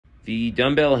The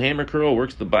dumbbell hammer curl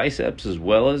works the biceps as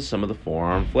well as some of the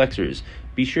forearm flexors.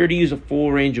 Be sure to use a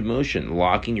full range of motion,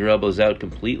 locking your elbows out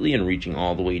completely and reaching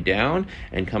all the way down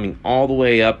and coming all the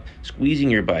way up, squeezing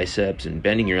your biceps and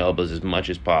bending your elbows as much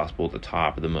as possible at the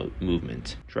top of the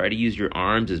movement. Try to use your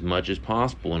arms as much as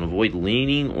possible and avoid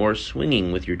leaning or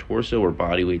swinging with your torso or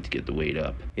body weight to get the weight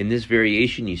up. In this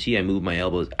variation, you see I move my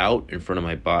elbows out in front of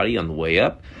my body on the way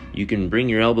up. You can bring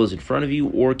your elbows in front of you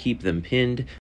or keep them pinned.